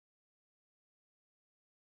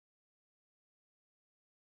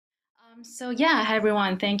Hi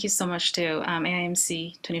everyone. Thank you so much to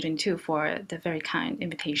AIMC 2022 for the very kind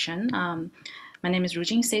invitation. My name is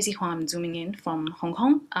Rujing, Stacy Huang. I'm zooming in from Hong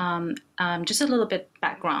Kong. Just a little bit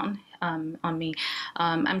background on me.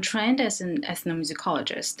 I'm trained as an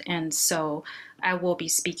ethnomusicologist, and so I will be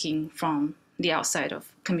speaking from the outside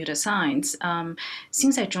of computer science.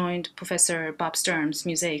 Since I joined Professor Bob Sturm's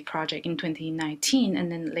Mosaic project in 2019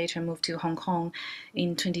 and then later moved to Hong Kong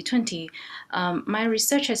in 2020, my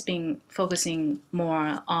research has been focusing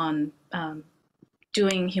more on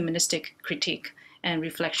doing humanistic critique and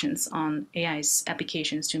reflections on AI's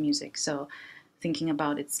applications to music. So thinking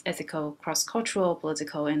about its ethical, cross-cultural,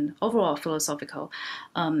 political, and overall philosophical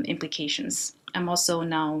implications. I'm also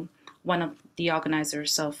now one of the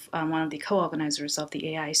co-organizers of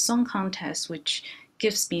the AI Song Contest, which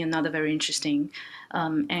gives me another very interesting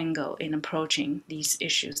angle in approaching these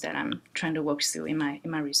issues that I'm trying to work through in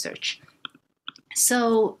my research.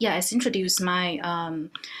 So yeah, as introduced, my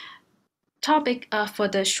topic for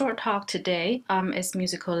the short talk today is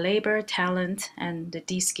musical labor, talent, and the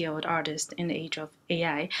deskilled artist in the age of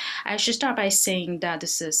AI. I should start by saying that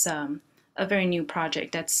this is a very new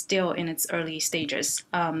project that's still in its early stages,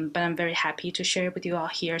 but I'm very happy to share with you all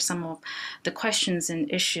here some of the questions and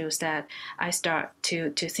issues that I start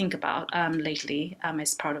to think about lately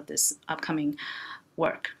as part of this upcoming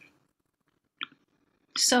work.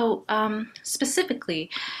 So specifically,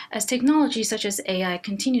 as technologies such as AI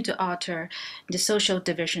continue to alter the social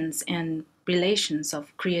divisions and relations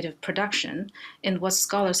of creative production in what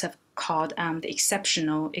scholars have called the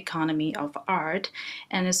exceptional economy of art,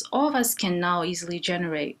 and as all of us can now easily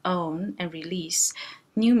generate, own, and release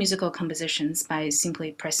new musical compositions by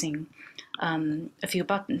simply pressing a few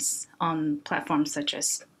buttons on platforms such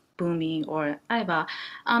as Boomi or Aiva,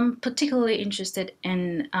 I'm particularly interested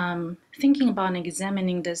in thinking about and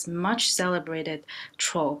examining this much celebrated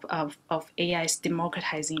trope of AI's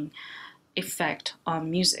democratizing effect on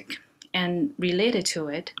music, and related to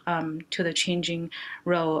it, to the changing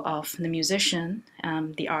role of the musician,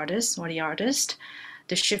 the artist or the artist,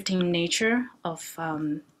 the shifting nature of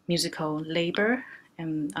musical labor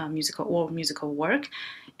and musical work,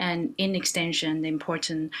 and in extension, the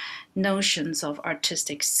important notions of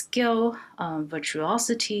artistic skill,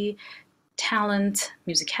 virtuosity, talent,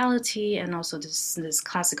 musicality, and also this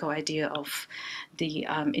classical idea of the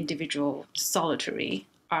individual solitary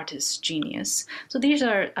artist genius. So these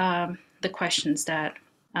are the questions that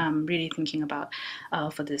I'm really thinking about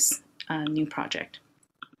for this new project.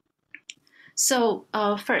 So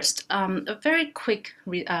first, a very quick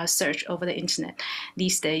search over the internet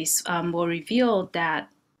these days will reveal that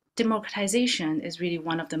democratization is really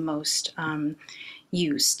one of the most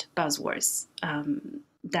used buzzwords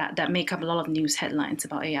that make up a lot of news headlines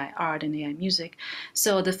about AI art and AI music.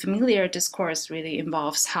 So the familiar discourse really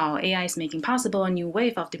involves how AI is making possible a new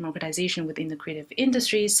wave of democratization within the creative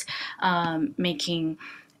industries, making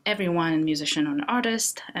everyone a musician or an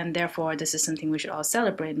artist, and therefore this is something we should all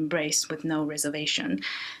celebrate and embrace with no reservation.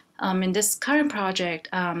 In this current project,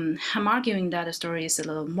 I'm arguing that the story is a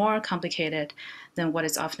little more complicated than what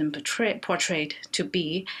is often portrayed to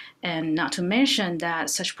be, and not to mention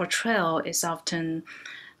that such portrayal is often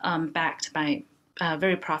backed by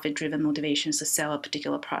very profit-driven motivations to sell a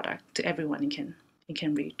particular product to everyone it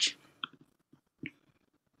can reach.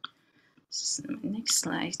 So, next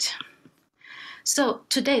slide. So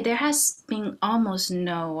today there has been almost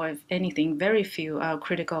no, or if anything, very few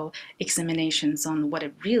critical examinations on what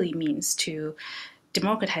it really means to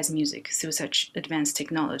democratize music through such advanced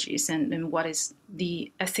technologies, and what is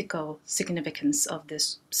the ethical significance of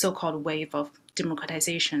this so-called wave of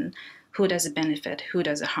democratization. Who does it benefit? Who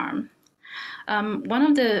does it harm? One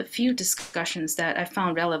of the few discussions that I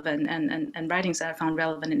found relevant and writings that I found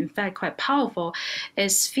relevant and in fact quite powerful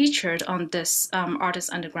is featured on this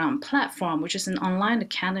Artist Underground platform, which is an online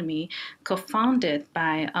academy co-founded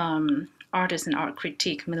by artist and art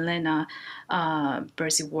critic Milena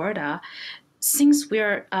Berziwarda. Since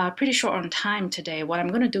we're pretty short on time today, what I'm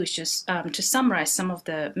going to do is just to summarize some of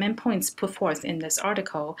the main points put forth in this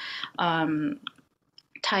article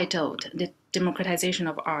titled "The Democratization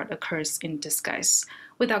of Art Occurs in Disguise,"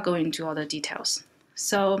 without going into all the details.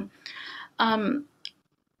 So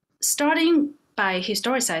starting by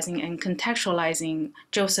historicizing and contextualizing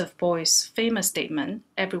Joseph Beuys' famous statement,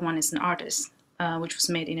 "Everyone is an artist," which was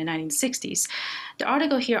made in the 1960s. The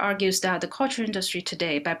article here argues that the culture industry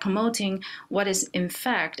today, by promoting what is in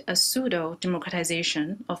fact a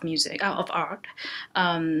pseudo-democratization of music, of art,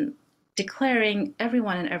 declaring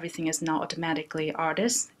everyone and everything is now automatically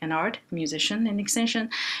artist and art, musician in extension,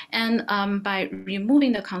 and by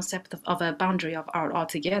removing the concept of a boundary of art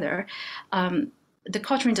altogether, the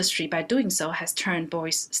culture industry, by doing so, has turned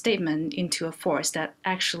Boy's statement into a force that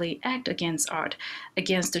actually acts against art,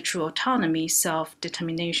 against the true autonomy,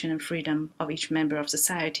 self-determination, and freedom of each member of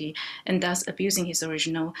society, and thus abusing his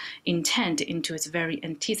original intent into its very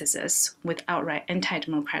antithesis with outright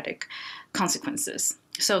anti-democratic consequences.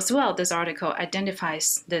 So throughout this article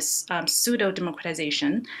identifies this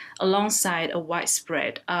pseudo-democratization alongside a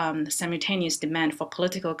widespread simultaneous demand for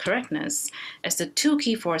political correctness as the two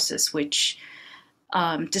key forces which,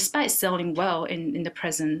 despite selling well in the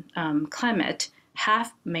present climate,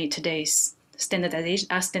 have made today's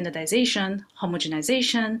standardization,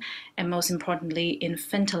 homogenization, and most importantly,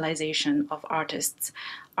 infantilization of artists'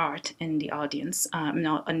 art in the audience,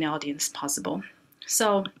 possible.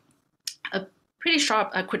 So, a pretty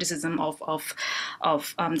sharp criticism of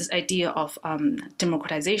this idea of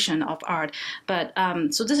democratization of art. But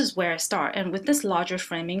so this is where I start. And with this larger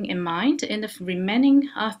framing in mind, in the remaining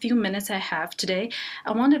few minutes I have today,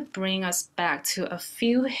 I want to bring us back to a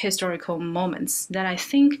few historical moments that I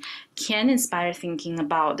think can inspire thinking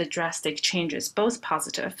about the drastic changes, both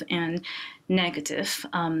positive and negative,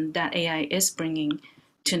 that AI is bringing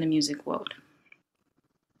to the music world.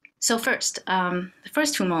 So first, the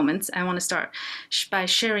first two moments, I want to start by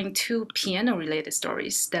sharing two piano-related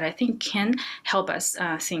stories that I think can help us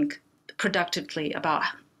think productively about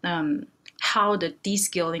how the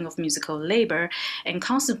de-skilling of musical labor and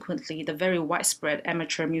consequently the very widespread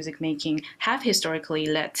amateur music making have historically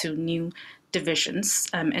led to new divisions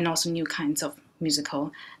and also new kinds of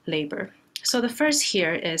musical labor. So the first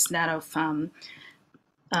here is that of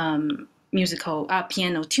musical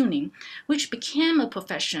piano tuning, which became a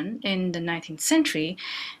profession in the 19th century.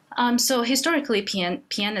 So historically,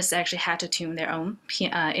 pianists actually had to tune their own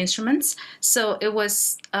instruments. So it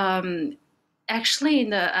was actually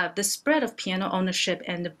in the spread of piano ownership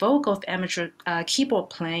and the vogue of amateur keyboard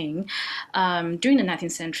playing during the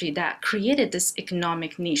 19th century that created this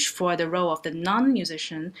economic niche for the role of the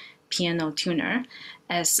non-musician piano tuner.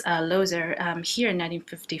 As Lozer here in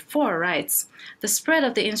 1954 writes, the spread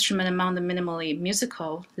of the instrument among the minimally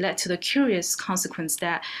musical led to the curious consequence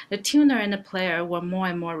that the tuner and the player were more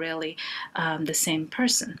and more rarely the same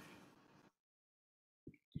person.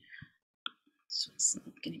 So,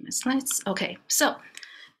 getting my slides. Okay, so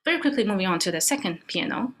very quickly moving on to the second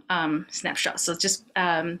piano snapshot. So just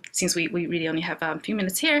since we really only have a few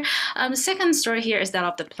minutes here, the second story here is that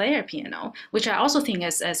of the player piano, which I also think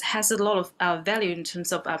has a lot of value in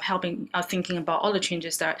terms of helping thinking about all the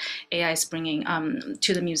changes that AI is bringing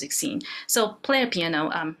to the music scene. So player piano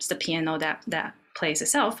is the piano that plays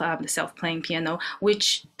itself, the self-playing piano,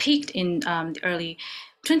 which peaked in the early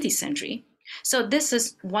 20th century. So this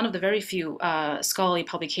is one of the very few scholarly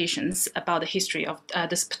publications about the history of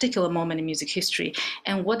this particular moment in music history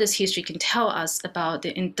and what this history can tell us about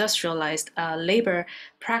the industrialized labor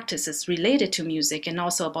practices related to music and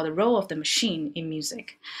also about the role of the machine in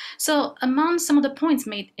music. So among some of the points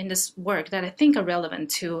made in this work that I think are relevant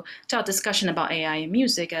to our discussion about AI in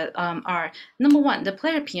music are, number one, the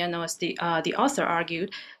player piano, as the author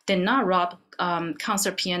argued, did not rob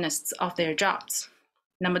concert pianists of their jobs.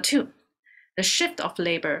 Number two, the shift of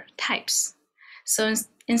labor types. So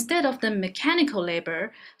instead of the mechanical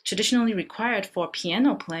labor traditionally required for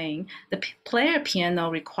piano playing, the player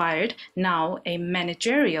piano required now a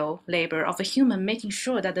managerial labor of a human making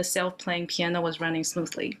sure that the self-playing piano was running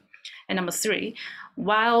smoothly. And number three,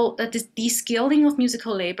 while the de-skilling of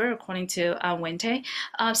musical labor, according to Wente,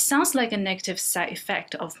 sounds like a negative side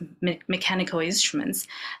effect of mechanical instruments,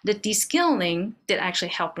 the de-skilling did actually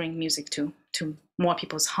help bring music to more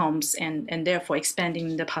people's homes and therefore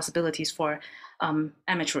expanding the possibilities for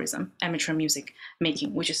amateurism, amateur music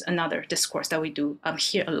making, which is another discourse that we do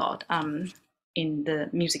hear a lot in the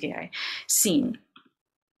music AI scene.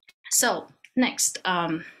 So next,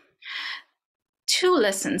 two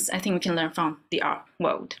lessons I think we can learn from the art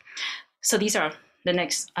world. So these are the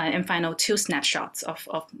next and final two snapshots of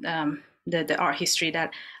the art history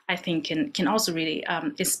that I think can also really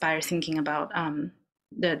inspire thinking about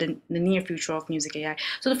the near future of music AI.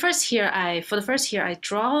 So for the first here, I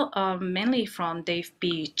draw mainly from Dave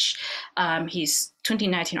Beach, his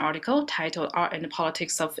 2019 article titled "Art and the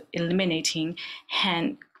Politics of Eliminating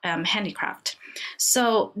Handicraft."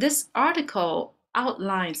 So this article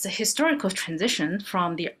outlines the historical transition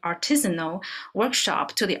from the artisanal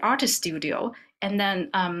workshop to the artist studio, and then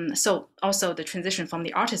so also the transition from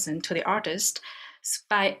the artisan to the artist,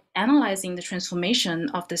 by analyzing the transformation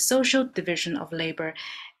of the social division of labor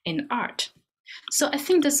in art. So I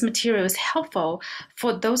think this material is helpful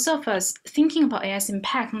for those of us thinking about AI's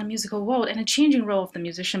impact on the musical world and a changing role of the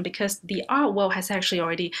musician, because the art world has actually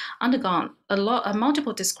already undergone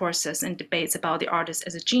multiple discourses and debates about the artist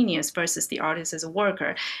as a genius versus the artist as a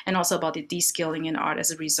worker, and also about the de-skilling in art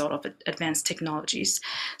as a result of advanced technologies.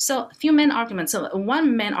 So a few main arguments. So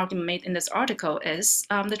one main argument made in this article is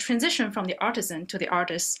the transition from the artisan to the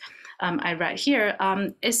artist. I write here,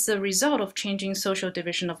 is the result of changing social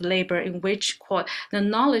division of labor in which, quote, the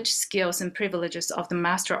knowledge, skills, and privileges of the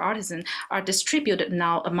master artisan are distributed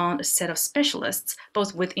now among a set of specialists,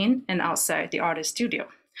 both within and outside the artist studio.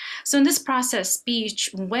 So in this process, speech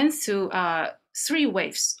went through 3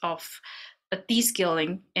 waves of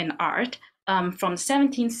de-skilling in art, from the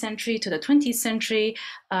 17th century to the 20th century,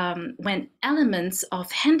 when elements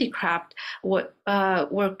of handicraft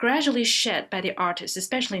were gradually shed by the artists,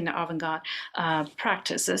 especially in the avant-garde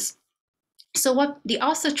practices. So what the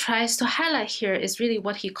author tries to highlight here is really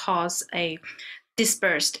what he calls a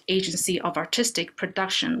dispersed agency of artistic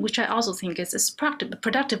production, which I also think is a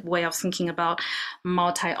productive way of thinking about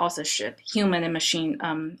multi-authorship, human and machine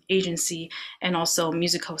agency, and also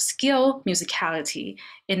musical skill, musicality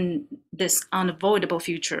in this unavoidable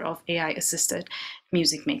future of AI-assisted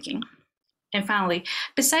music making. And finally,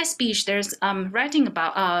 besides speech, there's writing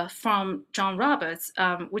about from John Roberts,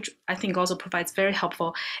 which I think also provides very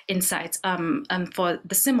helpful insights for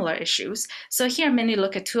the similar issues. So here, I mainly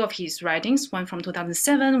look at 2 of his writings, one from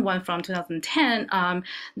 2007, one from 2010,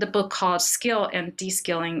 the book called Skill and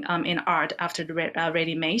De-skilling in Art After the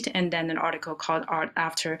Ready-Made, and then an article called Art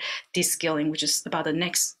After De-skilling, which is about the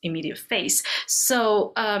next immediate phase.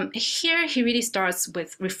 So here, he really starts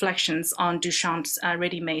with reflections on Duchamp's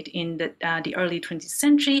Ready-Made in the early 20th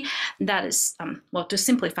century. That is, well, to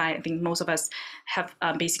simplify, I think most of us have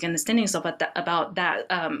basic understandings of about that.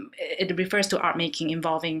 It refers to art making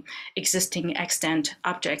involving existing extant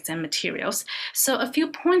objects and materials. So a few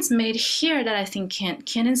points made here that I think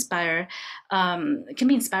can inspire, can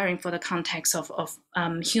be inspiring for the context of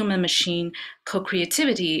human-machine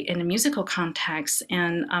co-creativity in a musical context,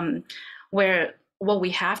 and where what we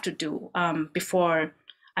have to do before,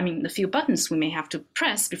 I mean, the few buttons we may have to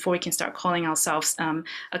press before we can start calling ourselves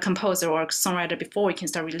a composer or a songwriter, before we can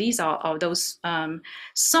start release all those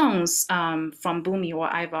songs from Boomi or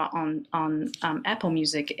Iva on Apple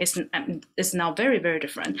Music is now very, very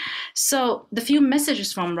different. So the few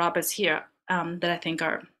messages from Roberts here that I think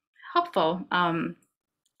are helpful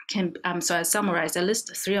so I summarize, I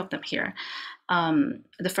list 3 of them here.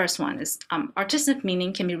 The first one is artistic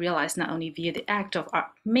meaning can be realized not only via the act of art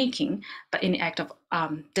making, but in the act of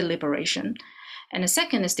deliberation. And the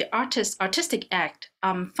second is the artistic act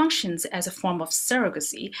functions as a form of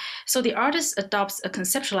surrogacy. So the artist adopts a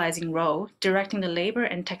conceptualizing role, directing the labor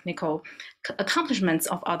and technical accomplishments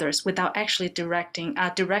of others without actually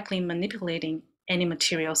directly manipulating any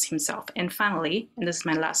materials himself. And finally, and this is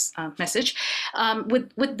my last message,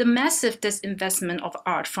 with the massive disinvestment of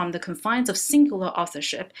art from the confines of singular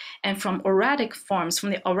authorship and from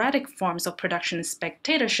the erratic forms of production and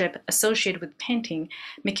spectatorship associated with painting,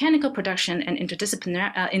 mechanical production and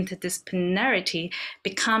interdisciplinarity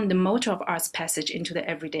become the motor of art's passage into the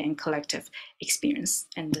everyday and collective experience.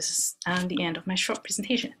 And this is the end of my short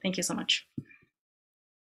presentation. Thank you so much.